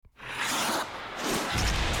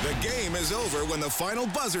game is over when the final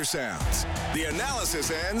buzzer sounds. The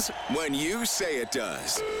analysis ends when you say it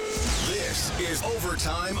does. This is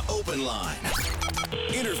Overtime Open Line.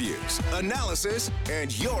 Interviews, analysis,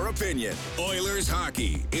 and your opinion. Oilers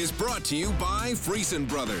hockey is brought to you by Friesen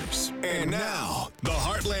Brothers. And now, the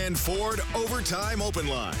Heartland Ford Overtime Open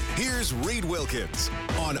Line. Here's Reed Wilkins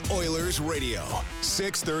on Oilers Radio,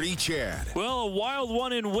 630 CHED. Well, a wild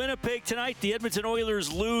one in Winnipeg tonight. The Edmonton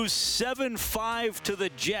Oilers lose 7-5 to the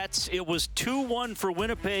Jets. It was 2-1 for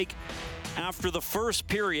Winnipeg after the first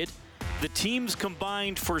period. The teams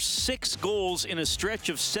combined for 6 goals in a stretch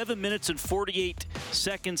of 7 minutes and 48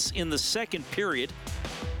 seconds in the second period.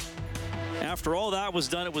 After all that was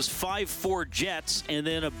done, it was 5-4 Jets, and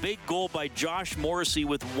then a big goal by Josh Morrissey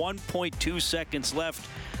with 1.2 seconds left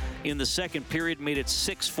in the second period made it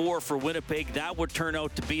 6-4 for Winnipeg. That would turn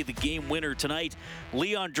out to be the game winner tonight.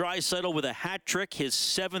 Leon Draisaitl with a hat trick, his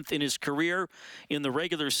 7th in his career in the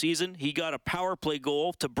regular season. He got a power play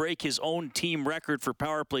goal to break his own team record for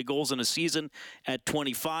power play goals in a season at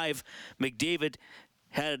 25. McDavid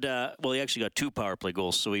had, he actually got 2 power play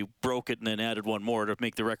goals, so he broke it and then added one more to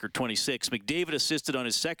make the record 26. McDavid assisted on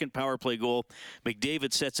his second power play goal.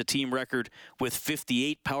 McDavid sets a team record with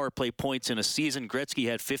 58 power play points in a season. Gretzky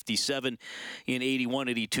had 57 in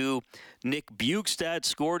 81-82. Nick Bjugstad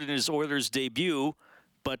scored in his Oilers debut,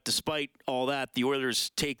 but despite all that, the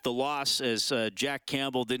Oilers take the loss as Jack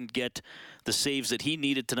Campbell didn't get the saves that he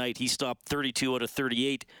needed tonight. He stopped 32 out of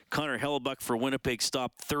 38. Connor Hellebuyck for Winnipeg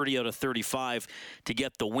stopped 30 out of 35 to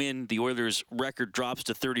get the win. The Oilers' record drops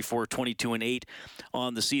to 34-22-8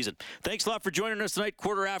 on the season. Thanks a lot for joining us tonight,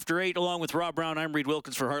 8:15, along with Rob Brown. I'm Reed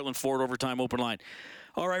Wilkins for Heartland Ford Overtime Open Line.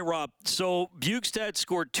 All right, Rob. So Bjugstad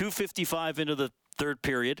scored 2:55 into the third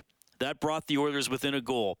period. That brought the Oilers within a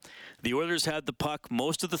goal. The Oilers had the puck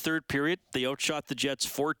most of the third period. They outshot the Jets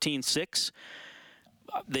 14-6.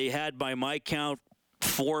 They had, by my count,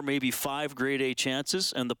 4, maybe 5 grade A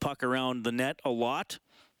chances, and the puck around the net a lot.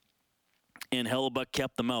 And Hellebuyck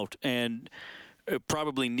kept them out. And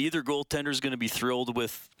probably neither goaltender is going to be thrilled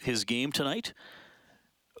with his game tonight.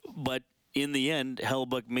 But in the end,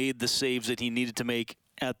 Hellebuyck made the saves that he needed to make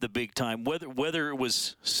at the big time. Whether it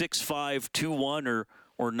was 6-5, 2-1,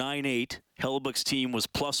 or 9-8, Hellebuyck's team was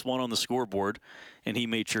 +1 on the scoreboard, and he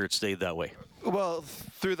made sure it stayed that way. Well,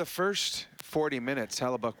 through the first 40 minutes,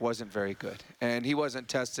 Hellebuyck wasn't very good, and he wasn't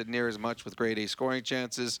tested near as much with grade A scoring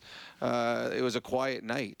chances. It was a quiet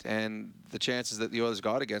night, and the chances that the Oilers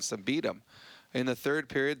got against them beat them. In the third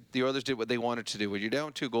period, the Oilers did what they wanted to do. When you're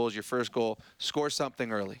down 2 goals, your first goal, score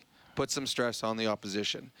something early. Put some stress on the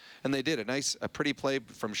opposition. And they did. A pretty play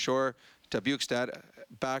from Shore to Bjugstad,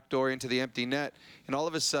 backdoor into the empty net. And all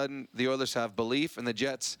of a sudden, the Oilers have belief, and the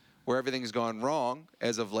Jets, where everything's gone wrong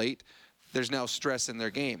as of late, there's now stress in their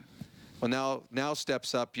game. Well, now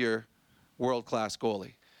steps up your world-class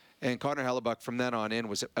goalie. And Connor Hellebuyck from then on in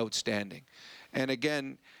was outstanding. And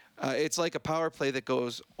again, it's like a power play that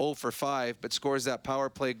goes 0 for 5, but scores that power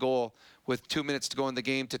play goal with 2 minutes to go in the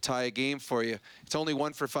game to tie a game for you. It's only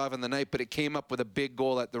 1 for 5 on the night, but it came up with a big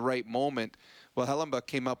goal at the right moment. Well, Hellebuyck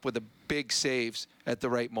came up with the big saves at the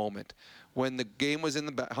right moment. When the game was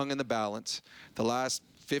hung in the balance, the last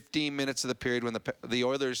 15 minutes of the period when the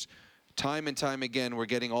Oilers, time and time again, were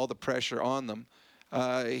getting all the pressure on them,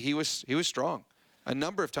 he was strong. A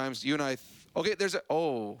number of times, you and I, and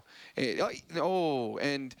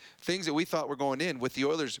things that we thought were going in, with the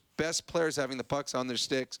Oilers' best players having the pucks on their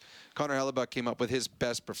sticks, Connor Hellebuyck came up with his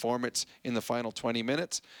best performance in the final 20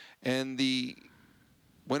 minutes, and the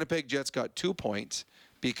Winnipeg Jets got 2 points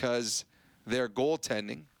because their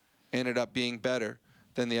goaltending ended up being better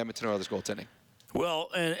than the Edmonton Oilers goaltending. Well,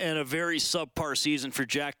 and a very subpar season for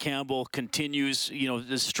Jack Campbell continues,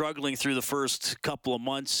 struggling through the first couple of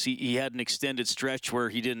months. He had an extended stretch where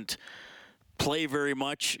he didn't play very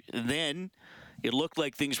much. Then it looked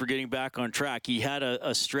like things were getting back on track. He had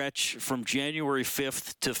a stretch from January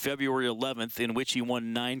 5th to February 11th in which he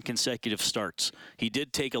won 9 consecutive starts. He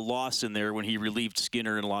did take a loss in there when he relieved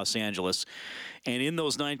Skinner in Los Angeles. And in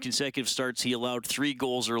those 9 consecutive starts, he allowed 3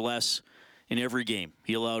 goals or less in every game.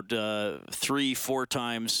 He allowed 3 4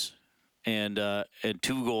 times and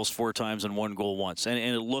 2 goals 4 times and 1 goal once. And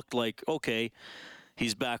it looked like, okay,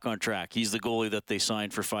 he's back on track. He's the goalie that they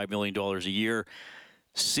signed for $5 million a year.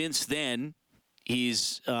 Since then,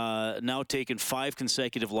 he's now taken 5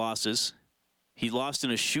 consecutive losses. He lost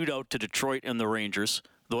in a shootout to Detroit and the Rangers,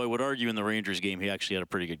 though I would argue in the Rangers game he actually had a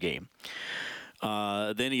pretty good game.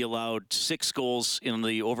 Then he allowed 6 goals in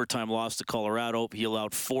the overtime loss to Colorado. He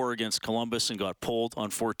allowed 4 against Columbus and got pulled on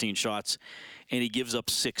 14 shots, and he gives up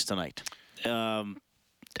 6 tonight.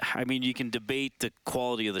 I mean, you can debate the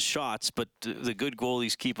quality of the shots, but the good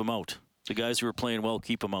goalies keep them out. The guys who are playing well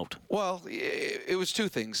keep them out. Well, it was two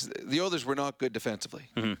things. The Oilers were not good defensively.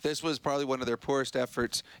 Mm-hmm. This was probably one of their poorest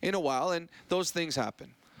efforts in a while, and those things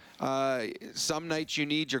happen. Some nights you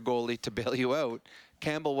need your goalie to bail you out.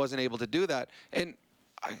 Campbell wasn't able to do that. And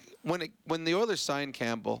when the Oilers signed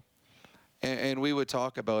Campbell, and we would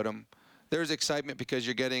talk about him, there's excitement because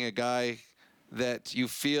you're getting a guy that you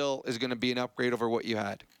feel is going to be an upgrade over what you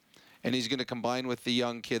had. And he's going to combine with the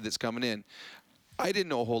young kid that's coming in. I didn't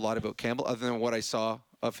know a whole lot about Campbell other than what I saw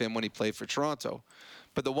of him when he played for Toronto.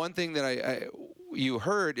 But the one thing that you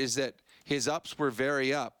heard is that his ups were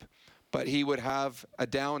very up, but he would have a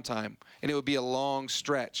downtime, and it would be a long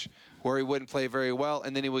stretch where he wouldn't play very well,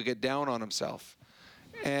 and then he would get down on himself.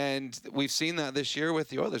 And we've seen that this year with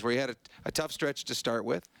the Oilers, where he had a tough stretch to start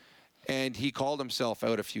with, and he called himself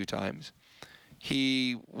out a few times.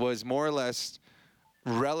 He was more or less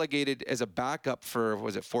relegated as a backup for,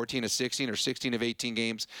 was it 14 of 16 or 16 of 18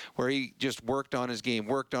 games, where he just worked on his game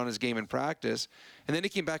in practice. And then he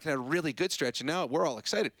came back and had a really good stretch, and now we're all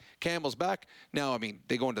excited. Campbell's back. Now, I mean,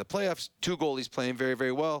 they go into the playoffs, two goalies playing very,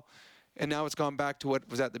 very well, and now it's gone back to what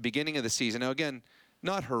was at the beginning of the season. Now, again,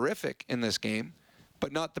 not horrific in this game,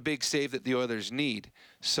 but not the big save that the Oilers need.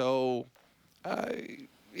 So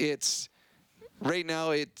it's right now.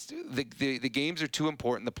 It's the games are too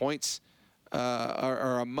important. The points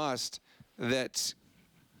are a must. That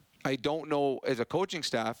I don't know as a coaching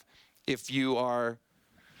staff if you are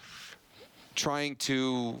trying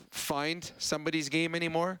to find somebody's game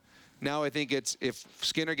anymore. Now I think it's if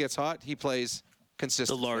Skinner gets hot, he plays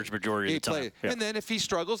consistently. The large majority of the time. Yeah. And then if he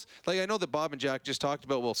struggles, like I know that Bob and Jack just talked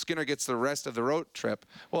about, well, Skinner gets the rest of the road trip.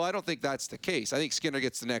 Well, I don't think that's the case. I think Skinner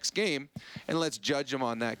gets the next game, and let's judge him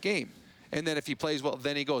on that game. And then if he plays well,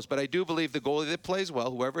 then he goes. But I do believe the goalie that plays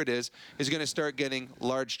well, whoever it is going to start getting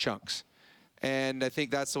large chunks. And I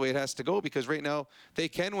think that's the way it has to go, because right now they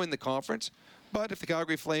can win the conference. But if the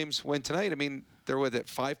Calgary Flames win tonight, I mean, they're with it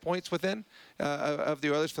 5 points within of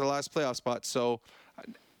the Oilers for the last playoff spot. So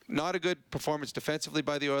not a good performance defensively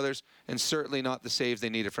by the Oilers, and certainly not the saves they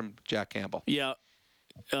needed from Jack Campbell. Yeah.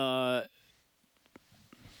 Yeah,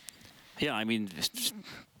 I mean,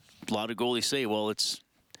 a lot of goalies say, well,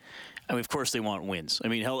 I mean, of course they want wins. I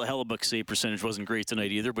mean, Hellebuyck's save percentage wasn't great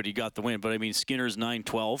tonight either, but he got the win. But, I mean, Skinner's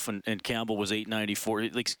 .912 and Campbell was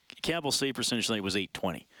 .894. Like, Campbell's save percentage tonight was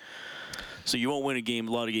 .820. So you won't win a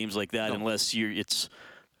lot of games like that unless you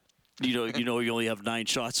only have 9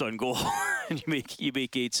 shots on goal and you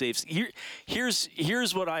make 8 saves.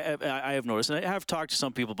 Here's what I have noticed, and I have talked to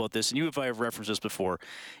some people about this, and you, if I have referenced this before,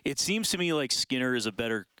 it seems to me like Skinner is a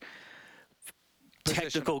better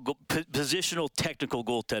positional technical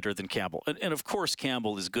goaltender than Campbell. And of course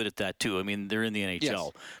Campbell is good at that too. I mean, they're in the NHL.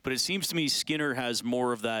 Yes. But it seems to me Skinner has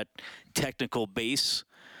more of that technical base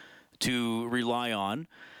to rely on.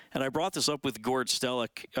 And I brought this up with Gord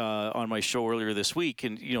Stellick on my show earlier this week,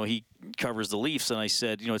 and he covers the Leafs, and I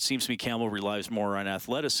said, it seems to me Campbell relies more on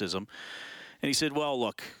athleticism. And he said, well,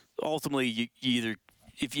 look, ultimately you either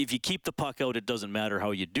if you keep the puck out, it doesn't matter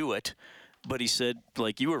how you do it. But he said,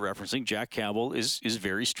 like you were referencing, Jack Campbell is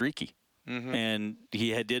very streaky. Mm-hmm. And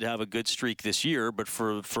he did have a good streak this year, but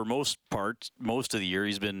for most of the year,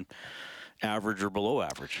 he's been average or below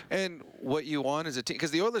average. And what you want is a team,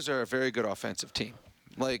 because the Oilers are a very good offensive team.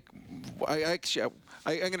 Like, I'm going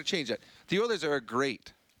to change that. The Oilers are a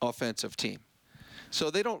great offensive team. So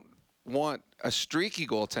they don't want a streaky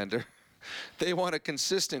goaltender. They want a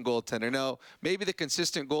consistent goaltender. Now, maybe the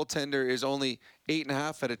consistent goaltender is only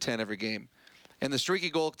 8.5 out of 10 every game. And the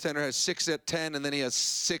streaky goaltender has 6 at 10, and then he has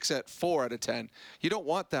 6 at 4 out of 10. You don't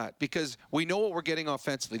want that, because we know what we're getting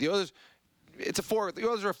offensively. The Oilers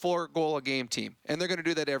are a 4-goal-a-game team, and they're going to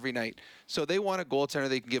do that every night. So they want a goaltender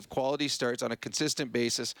they can give quality starts on a consistent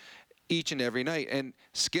basis each and every night. And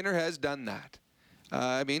Skinner has done that.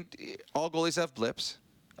 I mean, all goalies have blips.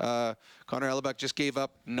 Connor Hellebuyck just gave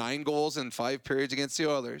up 9 goals in 5 periods against the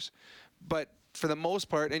Oilers. But for the most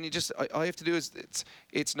part, and all you have to do is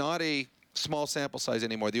it's not a small sample size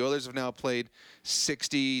anymore. The Oilers have now played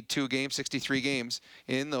 63 games.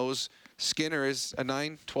 In those, Skinner is a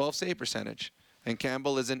 .912 save percentage, and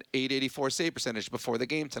Campbell is an .884 save percentage before the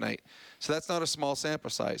game tonight. So that's not a small sample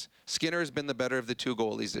size. Skinner has been the better of the 2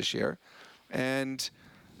 goalies this year, and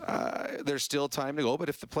there's still time to go. But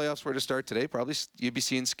if the playoffs were to start today, probably you'd be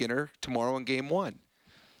seeing Skinner tomorrow in Game 1.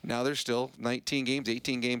 Now there's still 18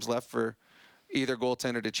 games left for either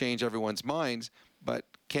goaltender to change everyone's minds, but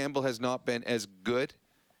Campbell has not been as good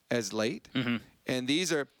as late. Mm-hmm. And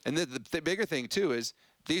the bigger thing too is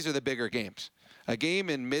these are the bigger games. A game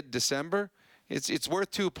in mid-December, it's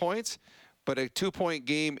worth 2 points, But a 2-point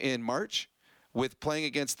game in March with playing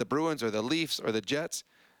against the Bruins or the Leafs or the Jets,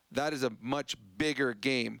 that is a much bigger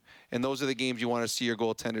game. And those are the games you want to see your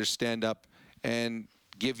goaltenders stand up and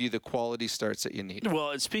give you the quality starts that you need.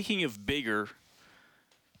 Well, and speaking of bigger,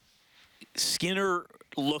 Skinner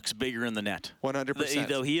looks bigger in the net. 100%.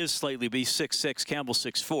 Though he is slightly, but he's 6'6", Campbell's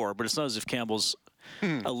 6'4", but it's not as if Campbell's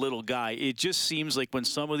a little guy. It just seems like when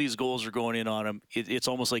some of these goals are going in on him, it's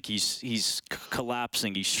almost like he's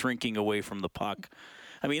collapsing, he's shrinking away from the puck.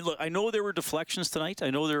 I mean, look, I know there were deflections tonight.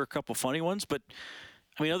 I know there were a couple funny ones, but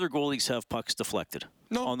I mean, other goalies have pucks deflected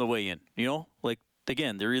on the way in. You know, like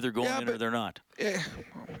again, they're either going in or they're not.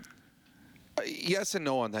 Yes and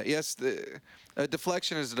no on that. Yes, a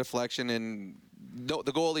deflection is a deflection, and no,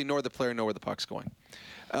 the goalie nor the player know where the puck's going.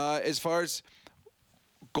 As far as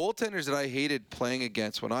goaltenders that I hated playing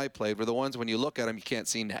against when I played were the ones when you look at him, you can't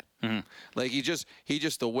see net. Mm-hmm. Like he just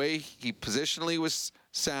the way he positionally was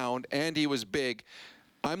sound and he was big.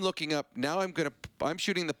 I'm looking up now. I'm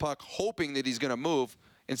shooting the puck, hoping that he's gonna move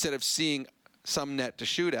instead of seeing some net to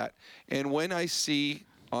shoot at. And when I see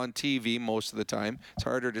on TV most of the time, it's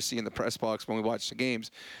harder to see in the press box when we watch the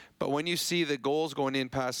games. But when you see the goals going in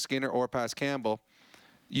past Skinner or past Campbell,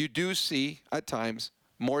 you do see at times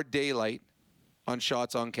more daylight on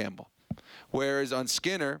shots on Campbell. Whereas on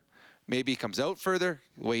Skinner, maybe he comes out further,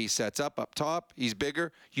 the way he sets up top, he's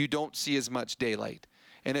bigger, you don't see as much daylight.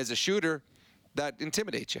 And as a shooter, that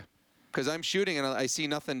intimidates you. Because I'm shooting and I see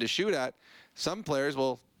nothing to shoot at. Some players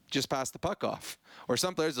will just pass the puck off. Or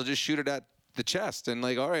some players will just shoot it at the chest and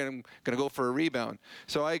like, all right, I'm going to go for a rebound.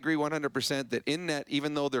 So I agree 100% that in net,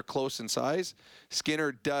 even though they're close in size,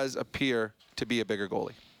 Skinner does appear to be a bigger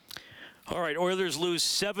goalie. All right, Oilers lose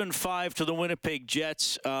 7-5 to the Winnipeg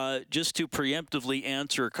Jets. Just to preemptively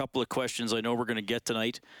answer a couple of questions I know we're going to get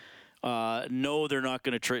tonight. No, they're not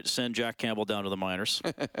going to send Jack Campbell down to the minors.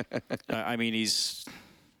 I mean, he's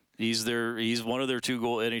one of their 2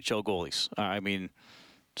 NHL goalies. I mean,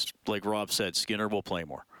 like Rob said, Skinner will play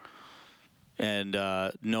more. And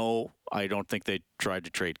no, I don't think they tried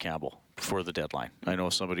to trade Campbell before the deadline. I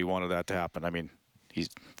know somebody wanted that to happen. I mean,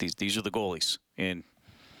 these are the goalies, and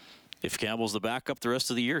if Campbell's the backup the rest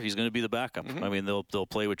of the year, he's going to be the backup. Mm-hmm. I mean, they'll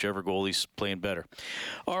play whichever goalie's playing better.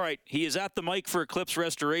 All right, he is at the mic for Eclipse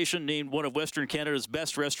Restoration, named one of Western Canada's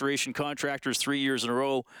best restoration contractors 3 years in a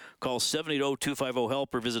row. Call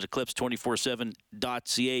 780-250-HELP or visit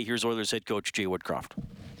eclipse247.ca. Here's Oilers head coach Jay Woodcroft.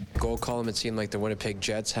 Goal column, it seemed like the Winnipeg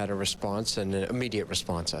Jets had a response, and an immediate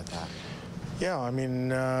response at that. Yeah, I mean,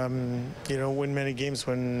 win many games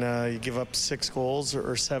when you give up 6 goals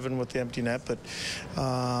or 7 with the empty net, but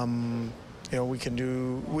we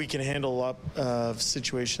can handle a lot of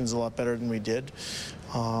situations a lot better than we did.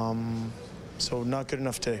 So not good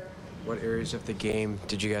enough today. What areas of the game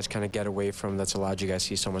did you guys kind of get away from that's allowed you guys to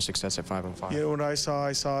see so much success at 5-on-5? Yeah, what I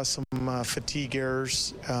saw some fatigue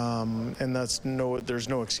errors, and there's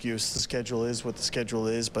no excuse. The schedule is what the schedule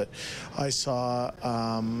is, but I saw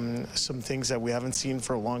some things that we haven't seen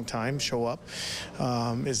for a long time show up.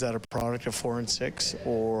 Is that a product of 4 and 6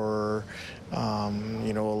 or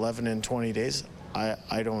 11 and 20 days?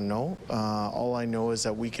 I don't know. All I know is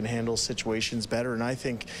that we can handle situations better, and I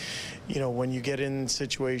think, when you get in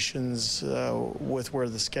situations with where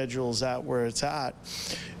the schedule's at, where it's at,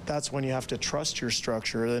 that's when you have to trust your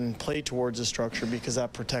structure and play towards the structure, because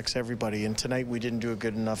that protects everybody. And tonight we didn't do a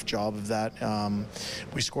good enough job of that.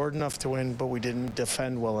 We scored enough to win, but we didn't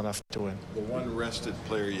defend well enough to win. The one rested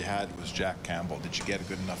player you had was Jack Campbell. Did you get a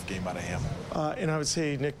good enough game out of him? And I would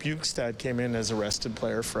say Nick Bjugstad came in as a rested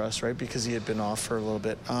player for us, right, because he had been off for a little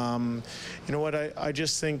bit. You know what? I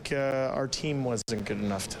just think our team wasn't good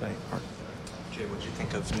enough tonight. Jay, what did you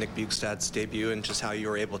think of Nick Bjugstad's debut and just how you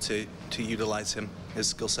were able to utilize him, his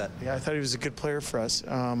skill set? Yeah, I thought he was a good player for us.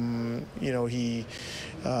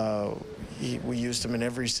 We used him in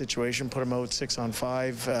every situation, put him out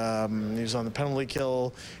 6-on-5. He was on the penalty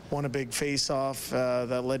kill, won a big face-off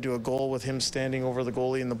that led to a goal with him standing over the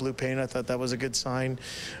goalie in the blue paint. I thought that was a good sign.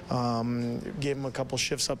 Gave him a couple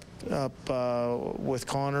shifts up with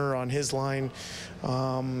Connor on his line.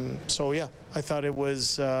 So yeah, I thought it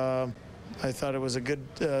was a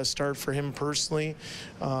good start for him personally,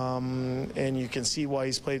 and you can see why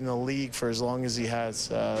he's played in the league for as long as he has.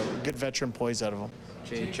 Good veteran poise out of him.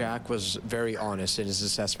 Jack was very honest in his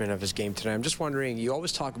assessment of his game tonight. I'm just wondering, you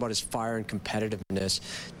always talk about his fire and competitiveness.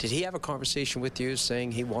 Did he have a conversation with you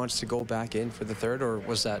saying he wants to go back in for the third, or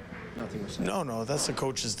was that nothing was said? No, that's the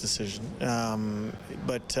coach's decision.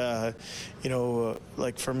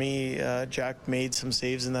 Like for me, Jack made some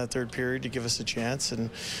saves in that third period to give us a chance, and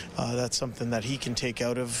that's something that he can take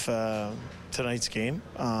out of tonight's game.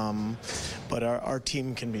 But our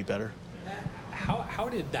team can be better. How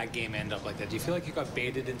did that game end up like that? Do you feel like you got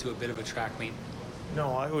baited into a bit of a track meet?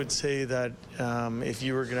 No, I would say that if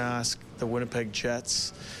you were going to ask the Winnipeg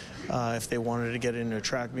Jets if they wanted to get into a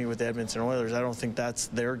track meet with the Edmonton Oilers, I don't think that's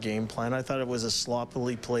their game plan. I thought it was a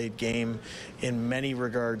sloppily played game in many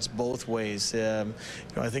regards, both ways. I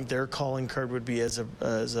think their calling card would be as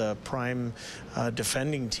a prime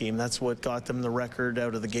defending team. That's what got them the record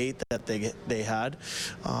out of the gate that they had.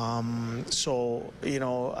 So,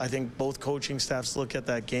 I think both coaching staffs look at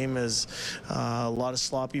that game as a lot of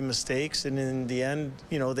sloppy mistakes, and in the end,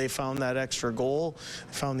 they found that extra goal,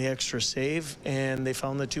 found the extra save, and they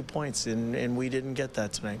found the 2 points, and we didn't get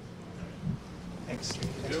that tonight. Thanks.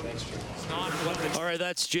 All right,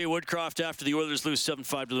 that's Jay Woodcroft after the Oilers lose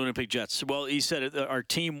 7-5 to the Winnipeg Jets. Well, he said our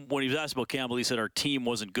team, when he was asked about Campbell, he said our team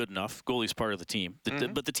wasn't good enough. Goalie's part of the team.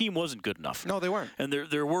 But the team wasn't good enough. No, they weren't. And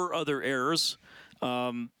there were other errors.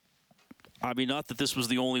 I mean, not that this was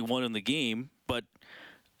the only one in the game, but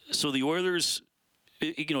so the Oilers,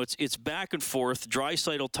 it's back and forth.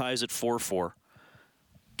 Draisaitl ties at 4-4.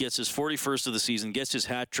 Gets his 41st of the season, gets his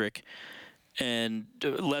hat trick, and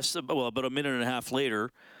about a minute and a half later,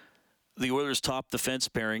 the Oilers' top defense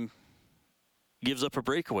pairing gives up a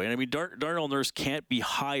breakaway. And I mean, Darnell Nurse can't be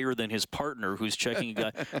higher than his partner who's checking a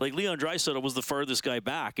guy. Like Leon Draisaitl was the farthest guy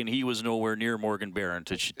back, and he was nowhere near Morgan Barron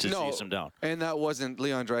to chase him down. And that wasn't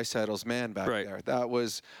Leon Draisaitl's man back there. That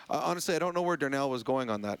was, honestly, I don't know where Darnell was going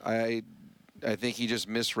on that. I think he just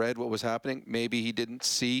misread what was happening. Maybe he didn't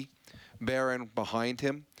see Barron behind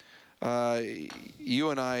him. You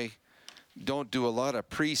and I don't do a lot of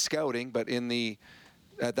pre-scouting, but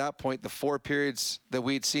at that point, the 4 periods that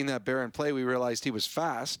we'd seen that Barron play, we realized he was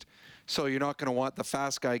fast. So you're not going to want the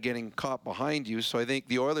fast guy getting caught behind you. So I think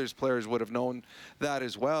the Oilers players would have known that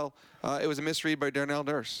as well. It was a misread by Darnell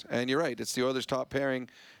Nurse. And you're right, it's the Oilers' top pairing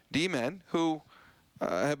D-men who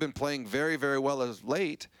have been playing very, very well as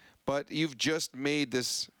late. But you've just made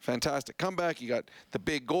this fantastic comeback. You got the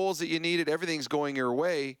big goals that you needed. Everything's going your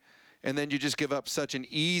way. And then you just give up such an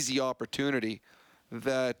easy opportunity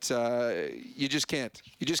that you just can't.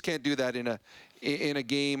 You just can't do that in a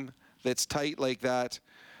game that's tight like that.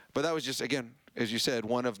 But that was just, again, as you said,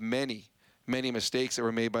 one of many, many mistakes that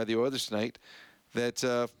were made by the Oilers tonight that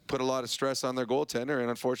put a lot of stress on their goaltender, and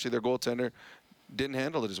unfortunately their goaltender didn't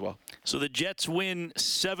handle it as well. So the Jets win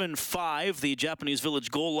 7-5. The Japanese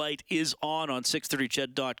Village goal light is on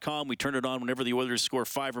 630ched.com. We turn it on whenever the Oilers score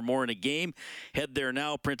 5 or more in a game. Head there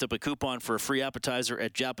now, print up a coupon for a free appetizer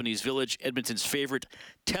at Japanese Village, Edmonton's favorite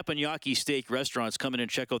teppanyaki steak restaurants. Come in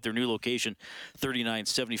and check out their new location,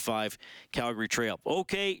 3975 Calgary Trail.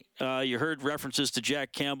 Okay, you heard references to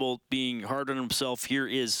Jack Campbell being hard on himself. Here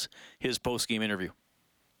is his post-game interview.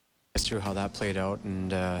 It's through how that played out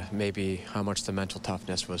and maybe how much the mental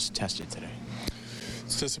toughness was tested today.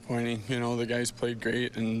 It's disappointing. The guys played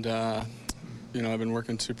great, and I've been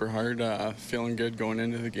working super hard, feeling good going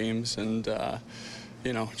into the games, and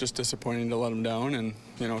just disappointing to let them down. And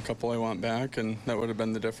a couple I want back, and that would have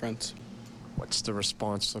been the difference. What's the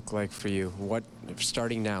response look like for you?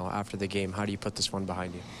 Starting now after the game, how do you put this one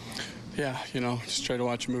behind you? Yeah, just try to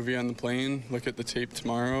watch a movie on the plane, look at the tape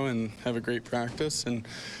tomorrow, and have a great practice. And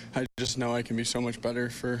I just know I can be so much better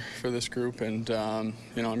for this group, and I'm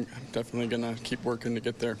definitely going to keep working to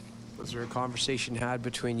get there. Was there a conversation had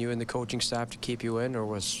between you and the coaching staff to keep you in, or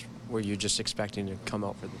were you just expecting to come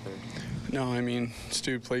out for the third? No, I mean,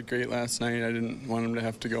 Stu played great last night. I didn't want him to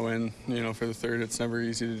have to go in, for the third. It's never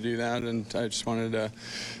easy to do that, and I just wanted to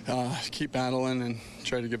keep battling and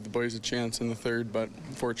try to give the boys a chance in the third. But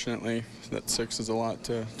fortunately, that 6 is a lot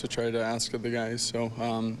to try to ask of the guys, so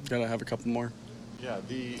got to have a couple more. Yeah,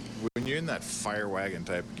 when you're in that fire wagon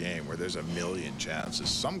type of game where there's a million chances,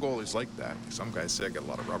 some goalies like that. Some guys say I get a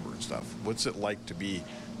lot of rubber and stuff. What's it like to be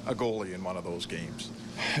a goalie in one of those games?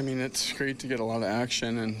 I mean, it's great to get a lot of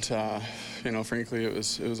action, and frankly, it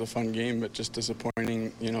was a fun game, but just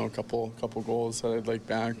disappointing. A couple goals that I'd like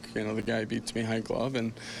back. The guy beats me high glove,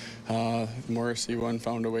 and Morrissey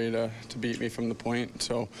found a way to beat me from the point.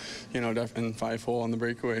 So, and 5-hole on the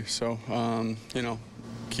breakaway. So,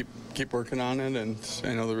 keep working on it, and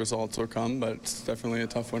I know the results will come, but it's definitely a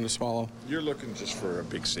tough one to swallow. You're looking just for a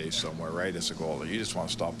big save somewhere, right? As a goalie, you just want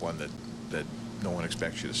to stop one that no one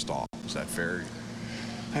expects you to stop. Is that fair?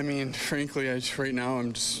 I mean, frankly, right now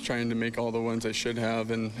I'm just trying to make all the ones I should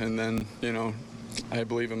have, and then, I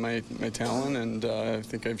believe in my talent, and I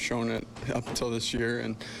think I've shown it up until this year,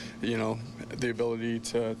 and, the ability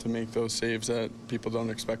to make those saves that people don't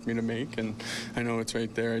expect me to make, and I know it's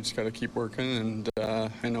right there. I just got to keep working, and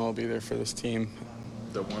I know I'll be there for this team.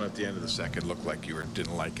 The one at the end of the second looked like you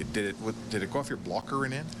didn't like it. Did it go off your blocker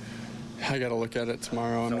and in? I got to look at it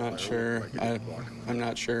tomorrow. I'm not sure. I'm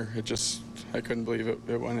not sure. I couldn't believe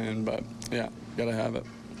it went in, but yeah, got to have it.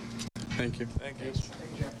 Thank you. Thank you.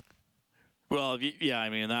 Well, yeah, I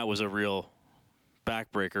mean, that was a real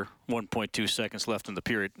backbreaker. 1.2 seconds left in the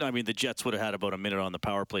period. I mean, the Jets would have had about a minute on the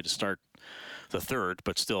power play to start the third,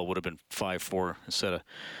 but still would have been 5-4 instead of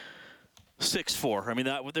 6-4. I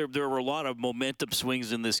mean, there were a lot of momentum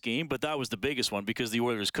swings in this game, but that was the biggest one because the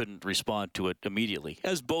Oilers couldn't respond to it immediately,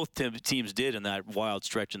 as both teams did in that wild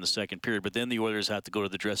stretch in the second period. But then the Oilers had to go to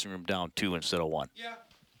the dressing room down 2 instead of 1.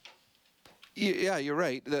 Yeah, you're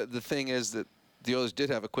right. The thing is that the Oilers did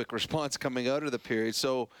have a quick response coming out of the period.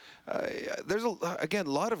 So there's, a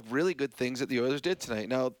lot of really good things that the Oilers did tonight.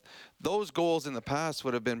 Now, those goals in the past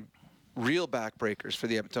would have been real backbreakers for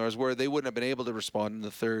the Edmonton Oilers, where they wouldn't have been able to respond in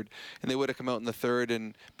the third, and they would have come out in the third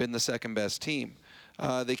and been the second-best team.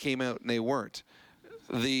 They came out and they weren't.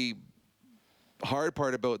 The hard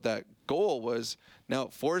part about that goal was now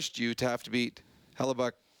it forced you to have to beat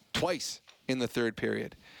Hellebuyck twice in the third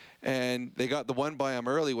period. And they got the one by him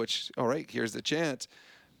early, which, all right, here's the chance.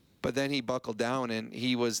 But then he buckled down, and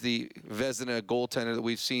he was the Vezina goaltender that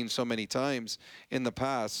we've seen so many times in the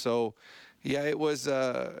past. So, yeah, it was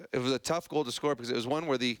a tough goal to score because it was one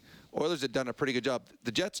where the Oilers had done a pretty good job.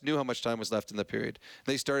 The Jets knew how much time was left in the period.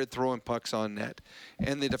 They started throwing pucks on net.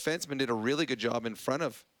 And the defenseman did a really good job in front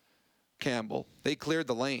of Campbell. They cleared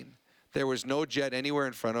the lane. There was no Jet anywhere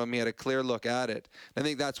in front of him. He had a clear look at it. I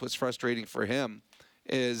think that's what's frustrating for him,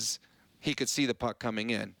 is he could see the puck coming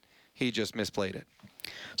in. He just misplayed it.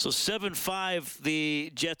 So 7-5,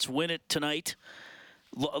 the Jets win it tonight.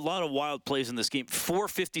 A lot of wild plays in this game.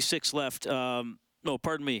 4:56 left. No,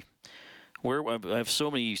 pardon me. I have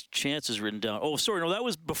so many chances written down. Oh, sorry. No, that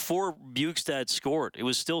was before Bjugstad scored. It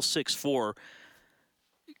was still 6-4.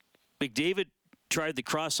 McDavid tried the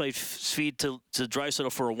cross-site feed to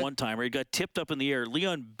Draisaitl for a one-timer. It got tipped up in the air.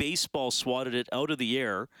 Leon baseball swatted it out of the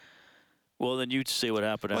air. Well, then you'd say what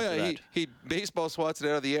happened after that. He baseball swats it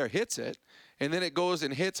out of the air, hits it, and then it goes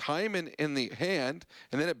and hits Hyman in the hand,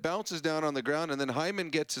 and then it bounces down on the ground, and then Hyman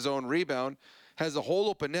gets his own rebound, has a whole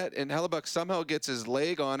open net, and Hellebuyck somehow gets his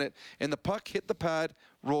leg on it, and the puck hit the pad,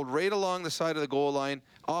 rolled right along the side of the goal line,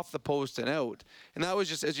 off the post and out. And that was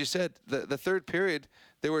just, as you said, the third period,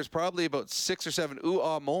 there was probably about 6 or 7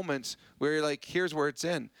 ooh-ah moments where you're like, here's where it's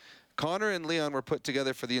in. Connor and Leon were put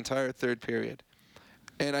together for the entire third period.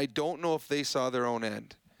 And I don't know if they saw their own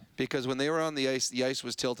end, because when they were on the ice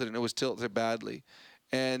was tilted, and it was tilted badly.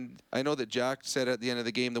 And I know that Jack said at the end of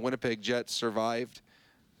the game the Winnipeg Jets survived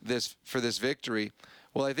for this victory.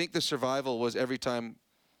 Well, I think the survival was every time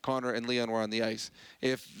Connor and Leon were on the ice.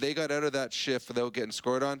 If they got out of that shift without getting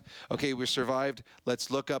scored on, okay, we survived.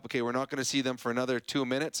 Let's look up. Okay, we're not going to see them for another 2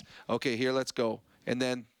 minutes. Okay, here, let's go. And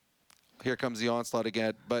then here comes the onslaught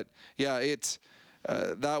again. But, yeah,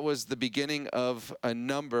 that was the beginning of a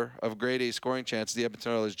number of grade A scoring chances the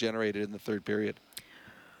Edmonton Oilers generated in the third period.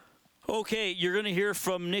 Okay, you're going to hear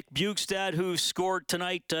from Nick Bjugstad, who scored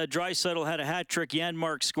tonight. Draisaitl had a hat trick.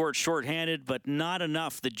 Janmark scored shorthanded, but not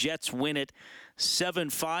enough. The Jets win it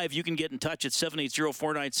 7-5. You can get in touch at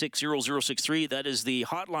 780-496-0063. That is the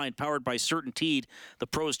hotline powered by CertainTeed, the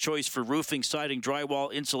pro's choice for roofing, siding,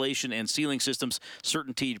 drywall, insulation, and ceiling systems.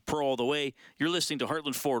 CertainTeed, pro all the way. You're listening to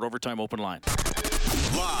Heartland Ford Overtime Open Line.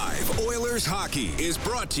 Live Oilers hockey is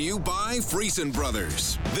brought to you by Friesen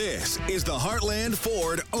Brothers. This is the Heartland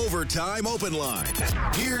Ford Overtime Open Line.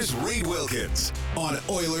 Here's Reed Wilkins on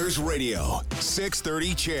Oilers Radio,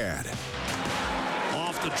 630 Chad.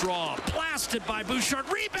 Off the draw, blasted by Bouchard.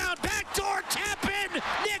 Rebound, backdoor, tap in,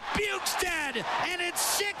 Nick Bjugstad, and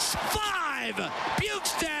it's 6-5.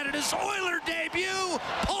 Bjugstad in his Oiler debut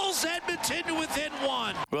pulls Edmonton to within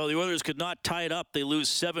 1. Well, the Oilers could not tie it up. They lose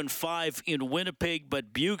 7-5 in Winnipeg,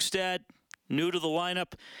 but Bjugstad, new to the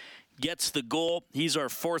lineup, gets the goal. He's our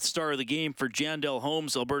 4th star of the game for Jandel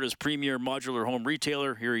Homes, Alberta's premier modular home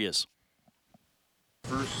retailer. Here he is.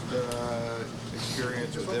 First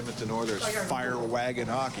experience with Edmonton Oilers fire wagon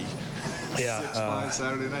hockey. Yeah. 6-5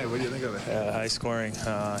 Saturday night. What do you think of it? High scoring.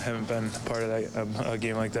 Haven't been part of a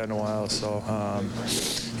game like that in a while. So,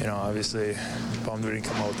 obviously, bummed we didn't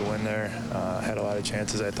come out with the win there. Had a lot of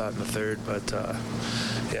chances, I thought, in the third. But,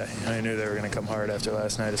 I knew they were going to come hard after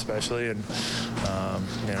last night, especially. And, I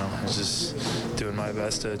was just doing my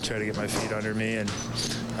best to try to get my feet under me and,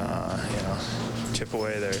 chip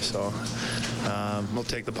away there. So we'll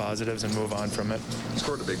take the positives and move on from it. You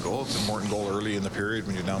scored a big goal. It's a Morton goal early in the period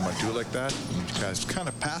when you're down by 2 like that. You guys kind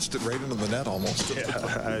of passed it right into the net almost. Yeah,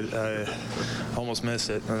 I almost missed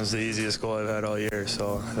it. That was the easiest goal I've had all year.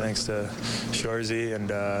 So thanks to Shorzy and,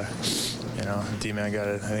 D-Man got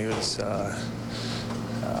it. I think it was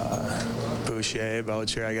Boucher,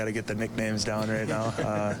 Boucher. I got to get the nicknames down right now.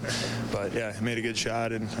 But yeah, made a good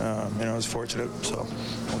shot, and I was fortunate, so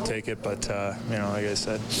I'll take it. But like I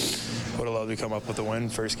said, would have loved to come up with a win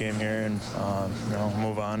first game here, and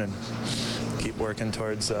move on and keep working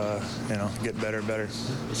towards get better and better.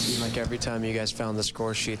 It seemed like every time you guys found the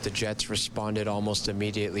score sheet, the Jets responded almost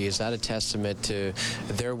immediately. Is that a testament to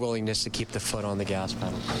their willingness to keep the foot on the gas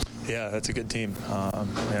pedal? Yeah, that's a good team.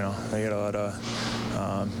 They get a lot of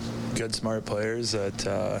good, smart players that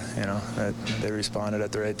that they responded at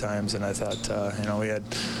the right times, and I thought we had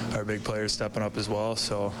our big players stepping up as well.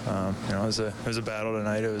 So it was a battle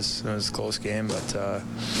tonight. It was a close game, but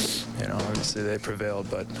obviously they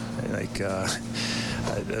prevailed. But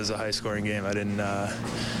it was a high-scoring game. I didn't know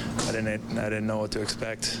what to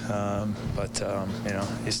expect. But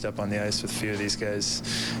you step on the ice with a few of these guys,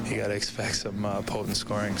 you got to expect some potent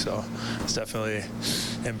scoring. So it's definitely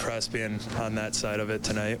impressed being on that side of it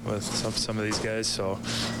tonight with some of these guys. So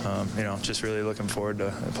just really looking forward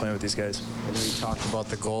to playing with these guys. I know you talked about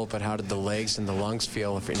the goal, but how did the legs and the lungs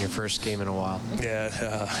feel in your first game in a while?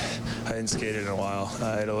 Yeah, I hadn't skated in a while.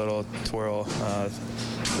 I had a little twirl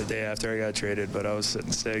the day after I got traded, but I was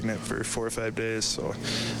sitting stagnant for 4 or 5 days. So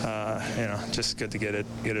just good to get it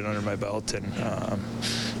under my belt, and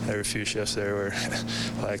there were a few shifts there where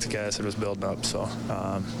lactic acid was building up. So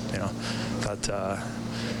thought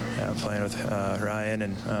playing with Ryan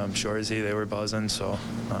and Shorzy, they were buzzing, so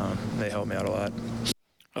they helped me out a lot.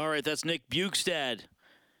 All right, that's Nick Bjugstad.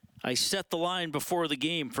 I set the line before the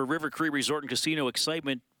game for River Cree Resort and Casino.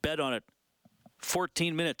 Excitement, bet on it.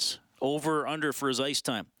 14 minutes, over or under for his ice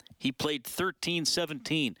time. He played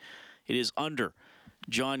 13-17. It is under.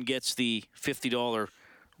 John gets the $50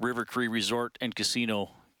 River Cree Resort and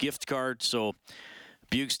Casino gift card. So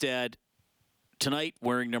Bjugstad tonight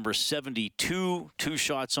wearing number 72, 2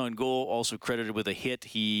 shots on goal, also credited with a hit.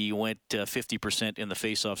 He went 50% in the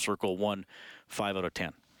faceoff circle, won 5 out of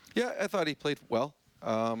 10. Yeah, I thought he played well.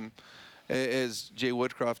 As Jay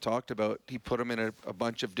Woodcroft talked about, he put him in a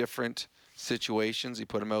bunch of different situations. He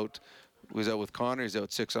put him out. He was out with Connor. He's out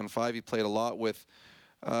 6-on-5. He played a lot with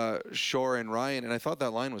Shore and Ryan, and I thought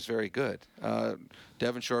that line was very good.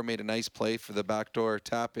 Devon Shore made a nice play for the backdoor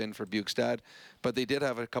tap in for Bjugstad, but they did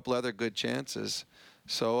have a couple other good chances.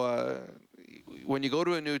 So when you go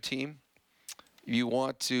to a new team, you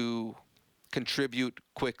want to contribute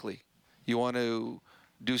quickly. You want to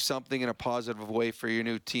do something in a positive way for your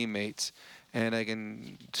new teammates,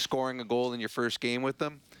 and scoring a goal in your first game with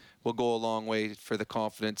them will go a long way for the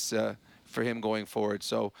confidence for him going forward.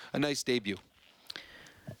 So a nice debut.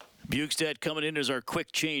 Bjugstad coming in as our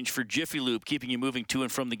quick change for Jiffy Lube, keeping you moving to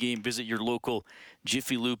and from the game. Visit your local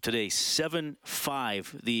Jiffy Lube today.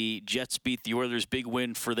 7-5. The Jets beat the Oilers. Big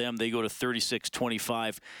win for them. They go to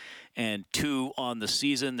 36-25 and 2 on the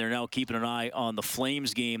season. They're now keeping an eye on the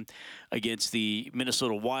Flames game against the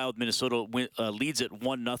Minnesota Wild. Minnesota leads at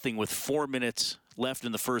 1-0 with 4 minutes left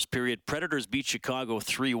in the first period. Predators beat Chicago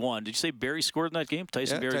 3-1. Did you say Barrie scored in that game?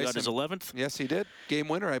 Tyson Barrie got his 11th? Yes, he did. Game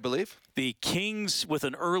winner, I believe. The Kings with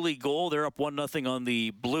an early goal. They're up 1-0 on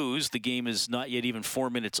the Blues. The game is not yet even 4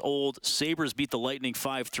 minutes old. Sabres beat the Lightning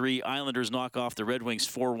 5-3. Islanders knock off the Red Wings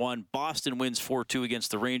 4-1. Boston wins 4-2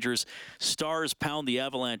 against the Rangers. Stars pound the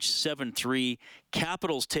Avalanche 7-3.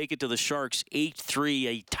 Capitals take it to the Sharks 8-3.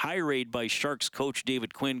 A tirade by Sharks coach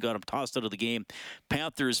David Quinn got him tossed out of the game.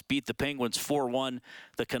 Panthers beat the Penguins 4-1.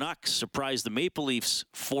 The Canucks surprised the Maple Leafs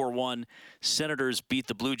 4-1. Senators beat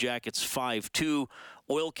the Blue Jackets 5-2.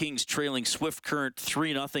 Oil Kings trailing Swift Current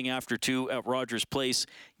 3-0 after 2 at Rogers Place.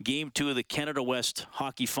 Game 2 of the Canada West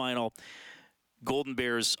hockey final. Golden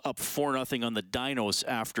Bears up 4-0 on the Dinos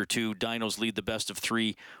after 2. Dinos lead the best of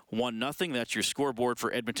 3, 1-0. That's your scoreboard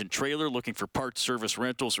for Edmonton Trailer. Looking for parts, service,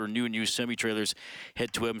 rentals, or new and used semi-trailers,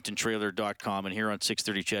 head to edmontontrailer.com. And here on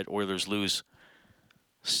 6:30 Chet, Oilers lose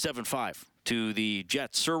 7-5 to the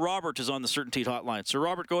Jets. Sir Robert is on the Certainty Hotline. Sir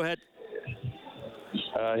Robert, go ahead.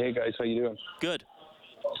 Hey, guys. How you doing? Good.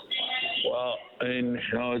 Well, I mean,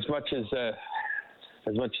 as much as a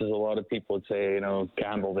lot of people would say,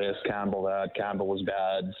 Campbell this, Campbell that, Campbell was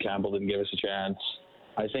bad, Campbell didn't give us a chance.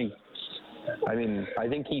 I think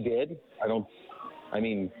he did.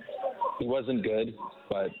 He wasn't good,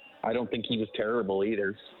 but I don't think he was terrible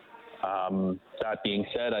either. That being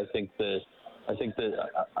said, I think the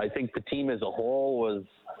team as a whole was,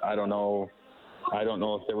 I don't know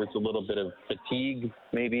if there was a little bit of fatigue,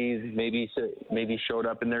 maybe showed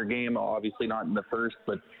up in their game. Obviously not in the first,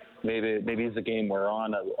 but maybe as the game wore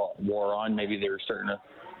on, maybe they were starting to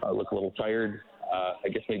look a little tired. I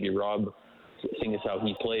guess maybe Rob seeing as how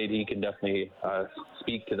he played, he can definitely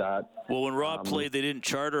speak to that. Well, when Rob played, they didn't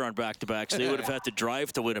charter on back-to-backs. They would have had to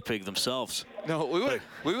drive to Winnipeg themselves. No, we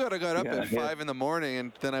would have got up at 5 in the morning,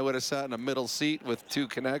 and then I would have sat in a middle seat with 2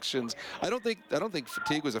 connections. I don't think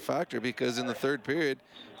fatigue was a factor, because in the third period,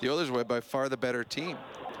 the Oilers were by far the better team.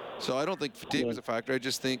 So I don't think fatigue was a factor. I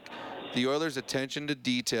just think the Oilers' attention to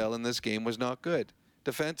detail in this game was not good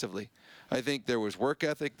defensively. I think there was work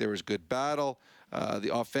ethic, there was good battle. The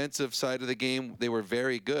offensive side of the game, they were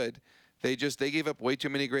very good. They gave up way too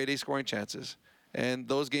many grade A scoring chances. And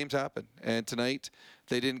those games happen. And tonight,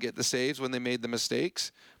 they didn't get the saves when they made the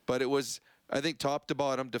mistakes. But it was, I think, top to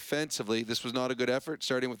bottom, defensively, this was not a good effort,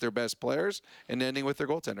 starting with their best players and ending with their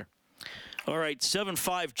goaltender. All right,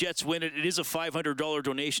 7-5, Jets win it. It is a $500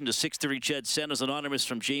 donation to 630 Ched. Sent as anonymous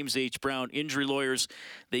from James H. Brown. Injury lawyers,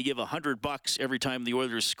 they give $100 every time the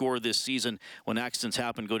Oilers score this season. When accidents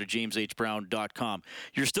happen, go to jameshbrown.com.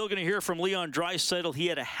 You're still going to hear from Leon Draisaitl. He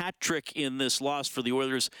had a hat trick in this loss for the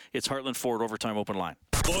Oilers. It's Heartland Ford Overtime Open Line.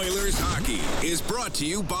 Oilers hockey is brought to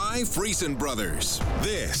you by Friesen Brothers.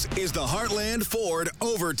 This is the Heartland Ford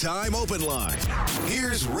Overtime Open Line.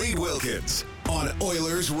 Here's Reed Wilkins on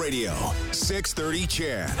Oilers Radio, 630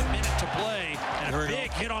 Ched. A minute to play, and a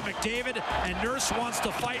big hit on McDavid, and Nurse wants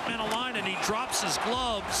to fight Menelainen, and he drops his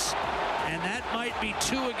gloves, and that might be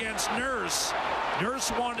 2 against Nurse.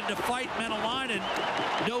 Nurse wanted to fight Menelainen,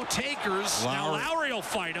 no takers. Now Lowry will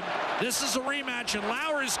fight him. This is a rematch, and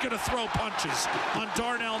Lowry's going to throw punches on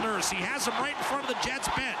Darnell Nurse. He has him right in front of the Jets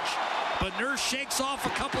bench. But Nurse shakes off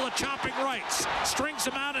a couple of chopping rights, strings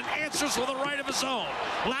him out, and answers with a right of his own.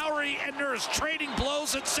 Lowry and Nurse trading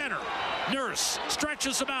blows at center. Nurse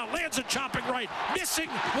stretches him out, lands a chopping right, missing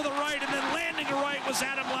with a right, and then landing a right was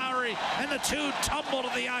Adam Lowry, and the two tumble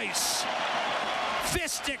to the ice.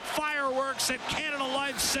 Fistic fireworks at Canada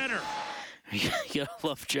Life Center. You gotta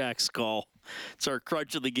love Jack's call. It's our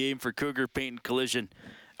crutch of the game for Cougar Paint and Collision.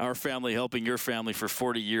 Our family helping your family for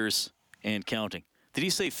 40 years and counting. Did he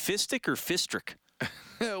say fistic or fistric?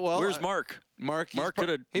 Well, where's Mark? Mark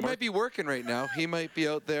might be working right now. He might be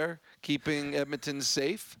out there keeping Edmonton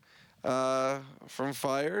safe from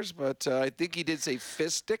fires, but I think he did say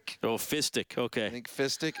fistic. Oh, fistic. Okay. I think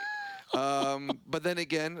fistic. But then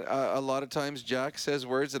again, a lot of times Jack says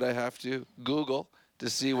words that I have to Google to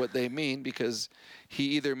see what they mean, because he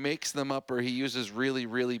either makes them up or he uses really,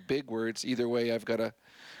 really big words. Either way, I've got a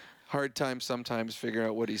hard time sometimes figuring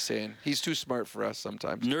out what he's saying. He's too smart for us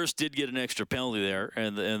sometimes. Nurse did get an extra penalty there,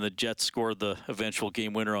 and the Jets scored the eventual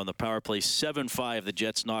game winner on the power play. 7-5, the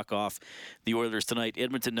Jets knock off the Oilers tonight.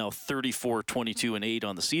 Edmonton now 34-22-8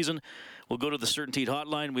 on the season. We'll go to the Certainteed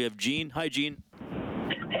Hotline. We have Gene. Hi, Gene.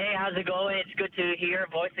 Hey, how's it going? It's good to hear your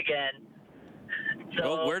voice again.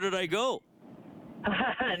 So, where did I go?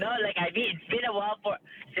 No, like it's been a while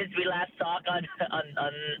since we last talked on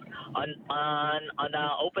the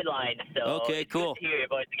open line. So okay, cool. Good to hear your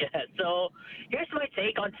voice again. So here's my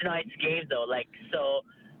take on tonight's game, though. So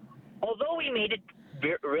although we made it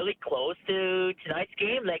really close to tonight's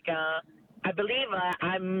game, I believe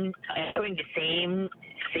I'm echoing the same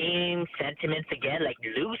sentiments again. Like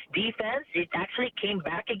loose defense, it actually came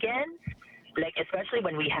back again. Especially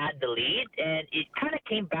when we had the lead, and it kind of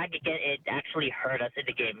came back again. It actually hurt us in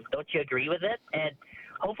the game. Don't you agree with it? And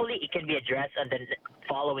hopefully it can be addressed on the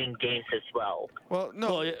following games as well. Well,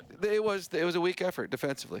 no, it was a weak effort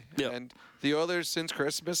defensively. Yeah. And the Oilers since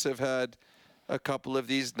Christmas have had a couple of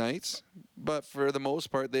these nights, but for the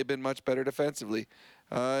most part, they've been much better defensively.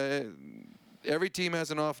 Every team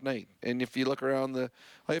has an off night, and if you look around all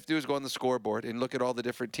you have to do is go on the scoreboard and look at all the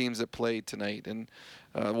different teams that played tonight. And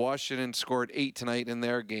Washington scored 8 tonight in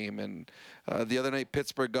their game, and the other night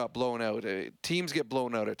Pittsburgh got blown out. Teams get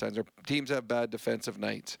blown out at times, or teams have bad defensive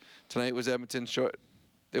nights. Tonight was Edmonton's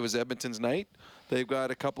night. They've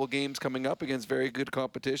got a couple games coming up against very good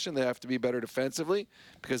competition. They have to be better defensively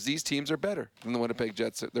because these teams are better than the Winnipeg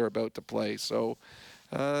Jets that they're about to play. So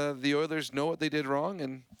the Oilers know what they did wrong,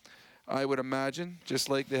 and I would imagine, just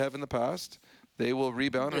like they have in the past, they will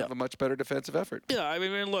rebound and have a much better defensive effort. Yeah, I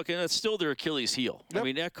mean, look, and it's still their Achilles heel. Yep. I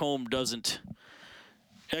mean, Ekholm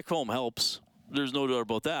helps. There's no doubt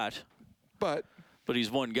about that. But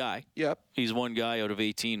he's one guy. Yep. He's one guy out of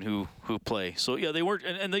 18 who play. So, yeah, they weren't –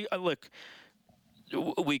 and they look,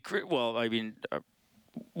 we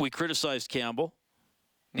criticized Campbell.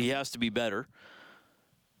 He has to be better.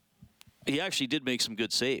 He actually did make some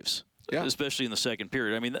good saves. Yeah. Especially in the second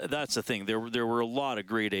period. I mean, that's the thing. There were a lot of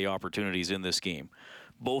grade A opportunities in this game,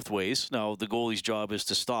 both ways. Now, the goalie's job is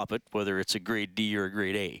to stop it, whether it's a grade D or a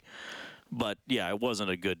grade A. But yeah, it wasn't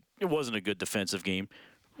a good defensive game.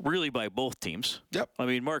 really by both teams. Yep. I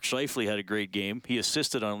mean, Mark Scheifele had a great game. He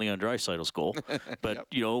assisted on Leon Draisaitl's goal. But, Yep.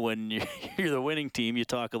 you know, when you're the winning team, you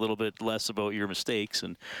talk a little bit less about your mistakes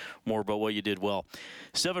and more about what you did well.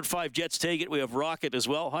 7-5 Jets take it. We have Rocket as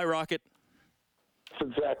well. Hi, Rocket.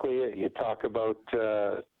 That's exactly it. You talk about,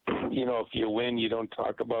 you know, if you win, you don't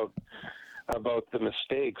talk about the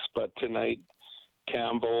mistakes. But tonight,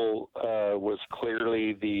 Campbell was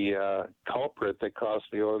clearly the culprit that cost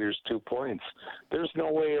the Oilers 2 points. There's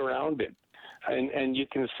no way around it. And you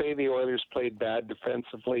can say the Oilers played bad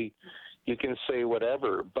defensively. You can say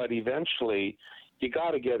whatever. But eventually, you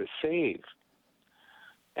got to get a save.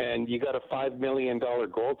 And you got a $5 million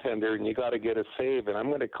goaltender, and you got to get a save. And I'm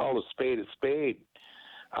going to call a spade a spade.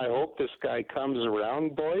 I hope this guy comes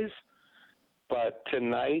around, boys. But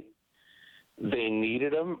tonight, they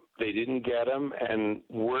needed him. They didn't get him. And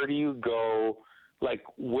where do you go? Like,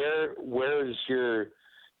 where is your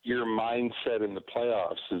mindset in the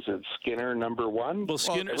playoffs? Is it Skinner number one? Well,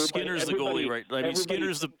 Skinner's the goalie, right? I mean,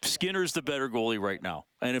 Skinner's the better goalie right now.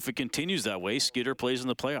 And if it continues that way, Skinner plays in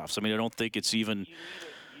the playoffs. I mean, I don't think it's even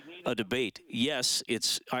a debate. Yes,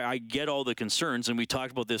 I get all the concerns, and we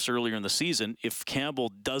talked about this earlier in the season. If Campbell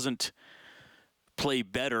doesn't play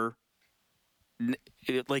better,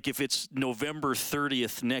 like if it's November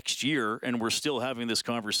 30th next year and we're still having this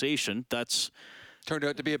conversation, that's turned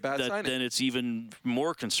out to be a bad signing. Then it's even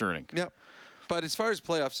more concerning. Yep. But as far as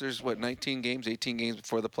playoffs, there's, 18 games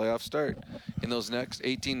before the playoffs start. In those next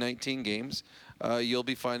 18, 19 games, you'll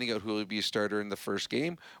be finding out who will be a starter in the first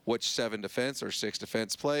game, which 7 defense or 6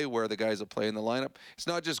 defense play, where the guys will play in the lineup. It's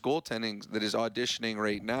not just goaltending that is auditioning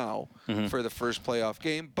right now for the first playoff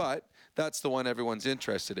game, but that's the one everyone's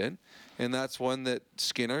interested in. And that's one that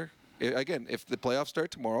Skinner, again, if the playoffs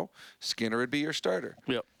start tomorrow, Skinner would be your starter.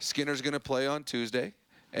 Yep. Skinner's going to play on Tuesday.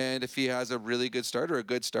 And if he has a really good start or a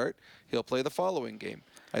good start, he'll play the following game.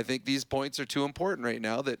 I think these points are too important right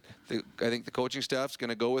now that I think the coaching staff's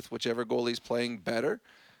going to go with whichever goalie's playing better.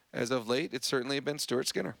 As of late, it's certainly been Stuart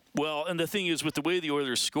Skinner. Well, and the thing is, with the way the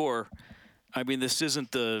Oilers score, I mean, this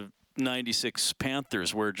isn't the 96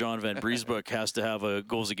 Panthers where John Van Briesbroek has to have a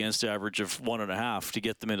goals against average of 1.5 to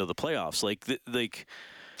get them into the playoffs. Like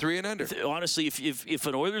 3 and under. Honestly, if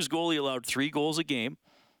an Oilers goalie allowed 3 goals a game,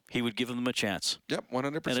 he would give them a chance. Yep,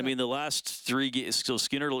 100%. And I mean, the last 3 games, so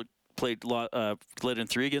Skinner let in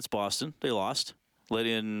 3 against Boston. They lost. Let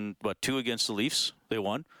in, 2 against the Leafs. They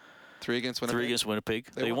won. 3 against Winnipeg. 3 against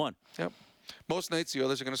Winnipeg. They won. Yep. Most nights the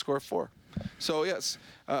Oilers are going to score 4. So yes,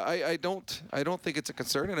 I don't think it's a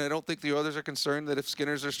concern, and I don't think the Oilers are concerned that if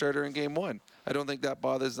Skinner's their starter in Game 1. I don't think that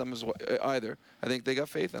bothers them either. I think they got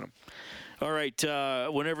faith in him. All right,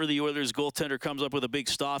 whenever the Oilers goaltender comes up with a big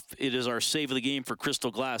stop, it is our save of the game for Crystal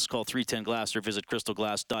Glass. Call 310-GLASS or visit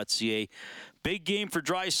crystalglass.ca. Big game for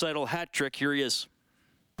Draisaitl, hat trick. Here he is.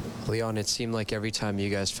 Leon, it seemed like every time you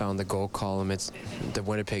guys found the goal column, the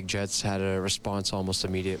Winnipeg Jets had a response almost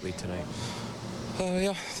immediately tonight.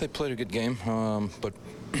 Yeah, they played a good game, but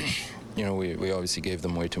you know, we obviously gave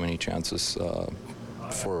them way too many chances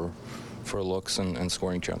for looks and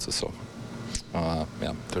scoring chances. So.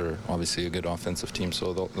 Yeah, they're obviously a good offensive team,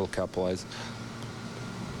 so they'll capitalize.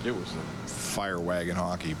 It was a fire wagon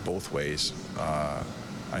hockey both ways.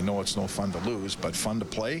 I know it's no fun to lose, but fun to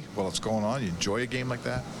play while it's going on. You enjoy a game like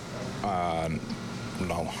that?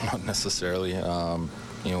 No, not necessarily.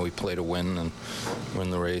 You know, we play to win and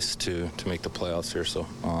win the race to make the playoffs here, so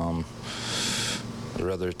I'd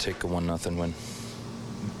rather take a 1-0 win.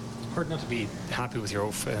 Hard not to be happy with your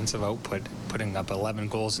offensive output, putting up 11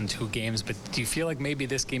 goals in 2 games, but do you feel like maybe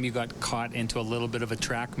this game you got caught into a little bit of a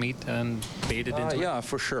track meet and baited into it? Yeah,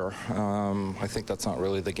 for sure. I think that's not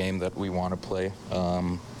really the game that we want to play.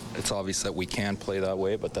 It's obvious that we can play that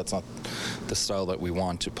way, but that's not the style that we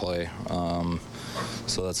want to play.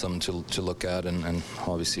 So that's something to look at and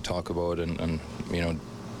obviously talk about and you know,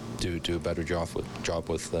 do a better job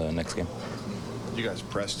with the next game. You guys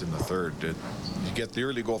pressed in the third. Did you get the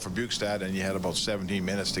early goal for Bukestad, and you had about 17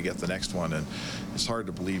 minutes to get the next one, and it's hard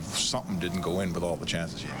to believe something didn't go in with all the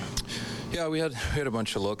chances you had. Yeah, we had a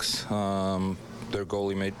bunch of looks. Their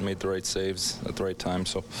goalie made the right saves at the right time,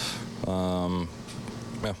 so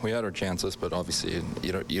yeah, we had our chances, but obviously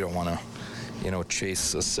you don't want to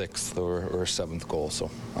chase a 6th or a 7th goal.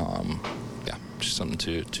 So yeah, just something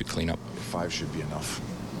to clean up. 5 should be enough.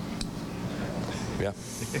 Yeah.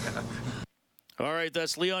 All right,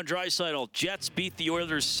 that's Leon Draisaitl. Jets beat the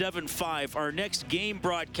Oilers 7-5. Our next game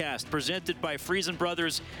broadcast, presented by Friesen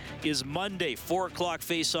Brothers, is Monday, 4 o'clock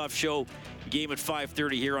face-off show. Game at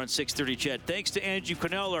 5:30 here on 630 CHED. Thanks to Angie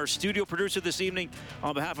Connell, our studio producer this evening.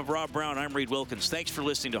 On behalf of Rob Brown, I'm Reed Wilkins. Thanks for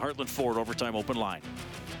listening to Heartland Ford Overtime Open Line.